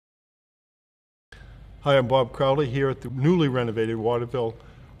Hi, I'm Bob Crowley here at the newly renovated Waterville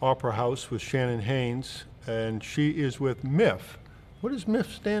Operhouse with Shannon Haines, and she is with MIFF. What does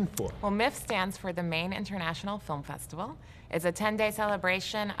MIFF stand for? Well, MIFF stands for the Maine International Film Festival. It's a 10-day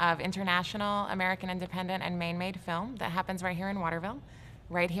celebration of international, American independent, and Maine-made film that happens right here in Waterville,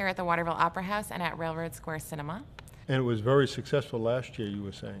 right here at the Waterville Operhouse and at Railroad Square Cinema. And it was very successful last year, you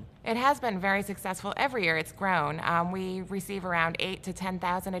were saying. It has been very successful. Every year it's grown. We receive around 8,000 to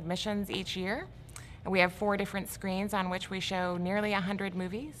 10,000 admissions each year. We have 4 different screens on which we show nearly 100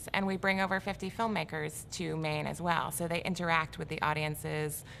 movies, and we bring over 50 filmmakers to Maine as well. So they interact with the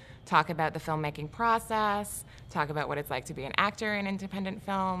audiences, talk about the filmmaking process, talk about what it's like to be an actor in independent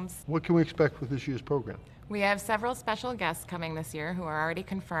films. What can we expect with this year's program? We have several special guests coming this year who are already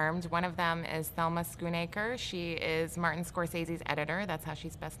confirmed. One of them is Thelma Schoonacre. She is Martin Scorsese's editor. That's how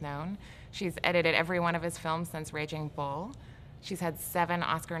she's best known. She's edited every one of his films since Raging Bull. She's had 7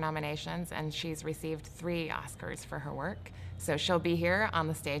 Oscar nominations, and she's received 3 Oscars for her work. So she'll be here on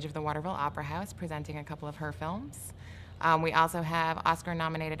the stage of the Waterville Operhouse presenting a couple of her films. We also have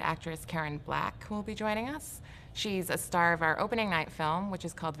Oscar-nominated actress Karen Black, who will be joining us. She's a star of our opening night film, which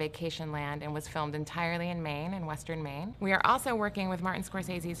is called Vacation Land and was filmed entirely in Maine, in western Maine. We are also working with Martin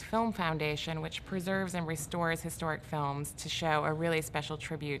Scorsese's Film Foundation, which preserves and restores historic films to show a really special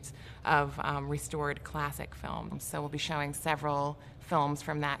tribute of restored classic films. So we'll be showing several films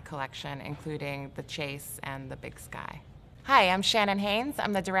from that collection, including The Chase and The Big Sky. Hi, I'm Shannon Haines.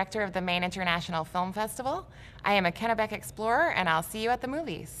 I'm the director of the Maine International Film Festival. I am a Kennebec explorer, and I'll see you at the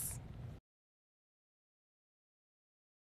movies.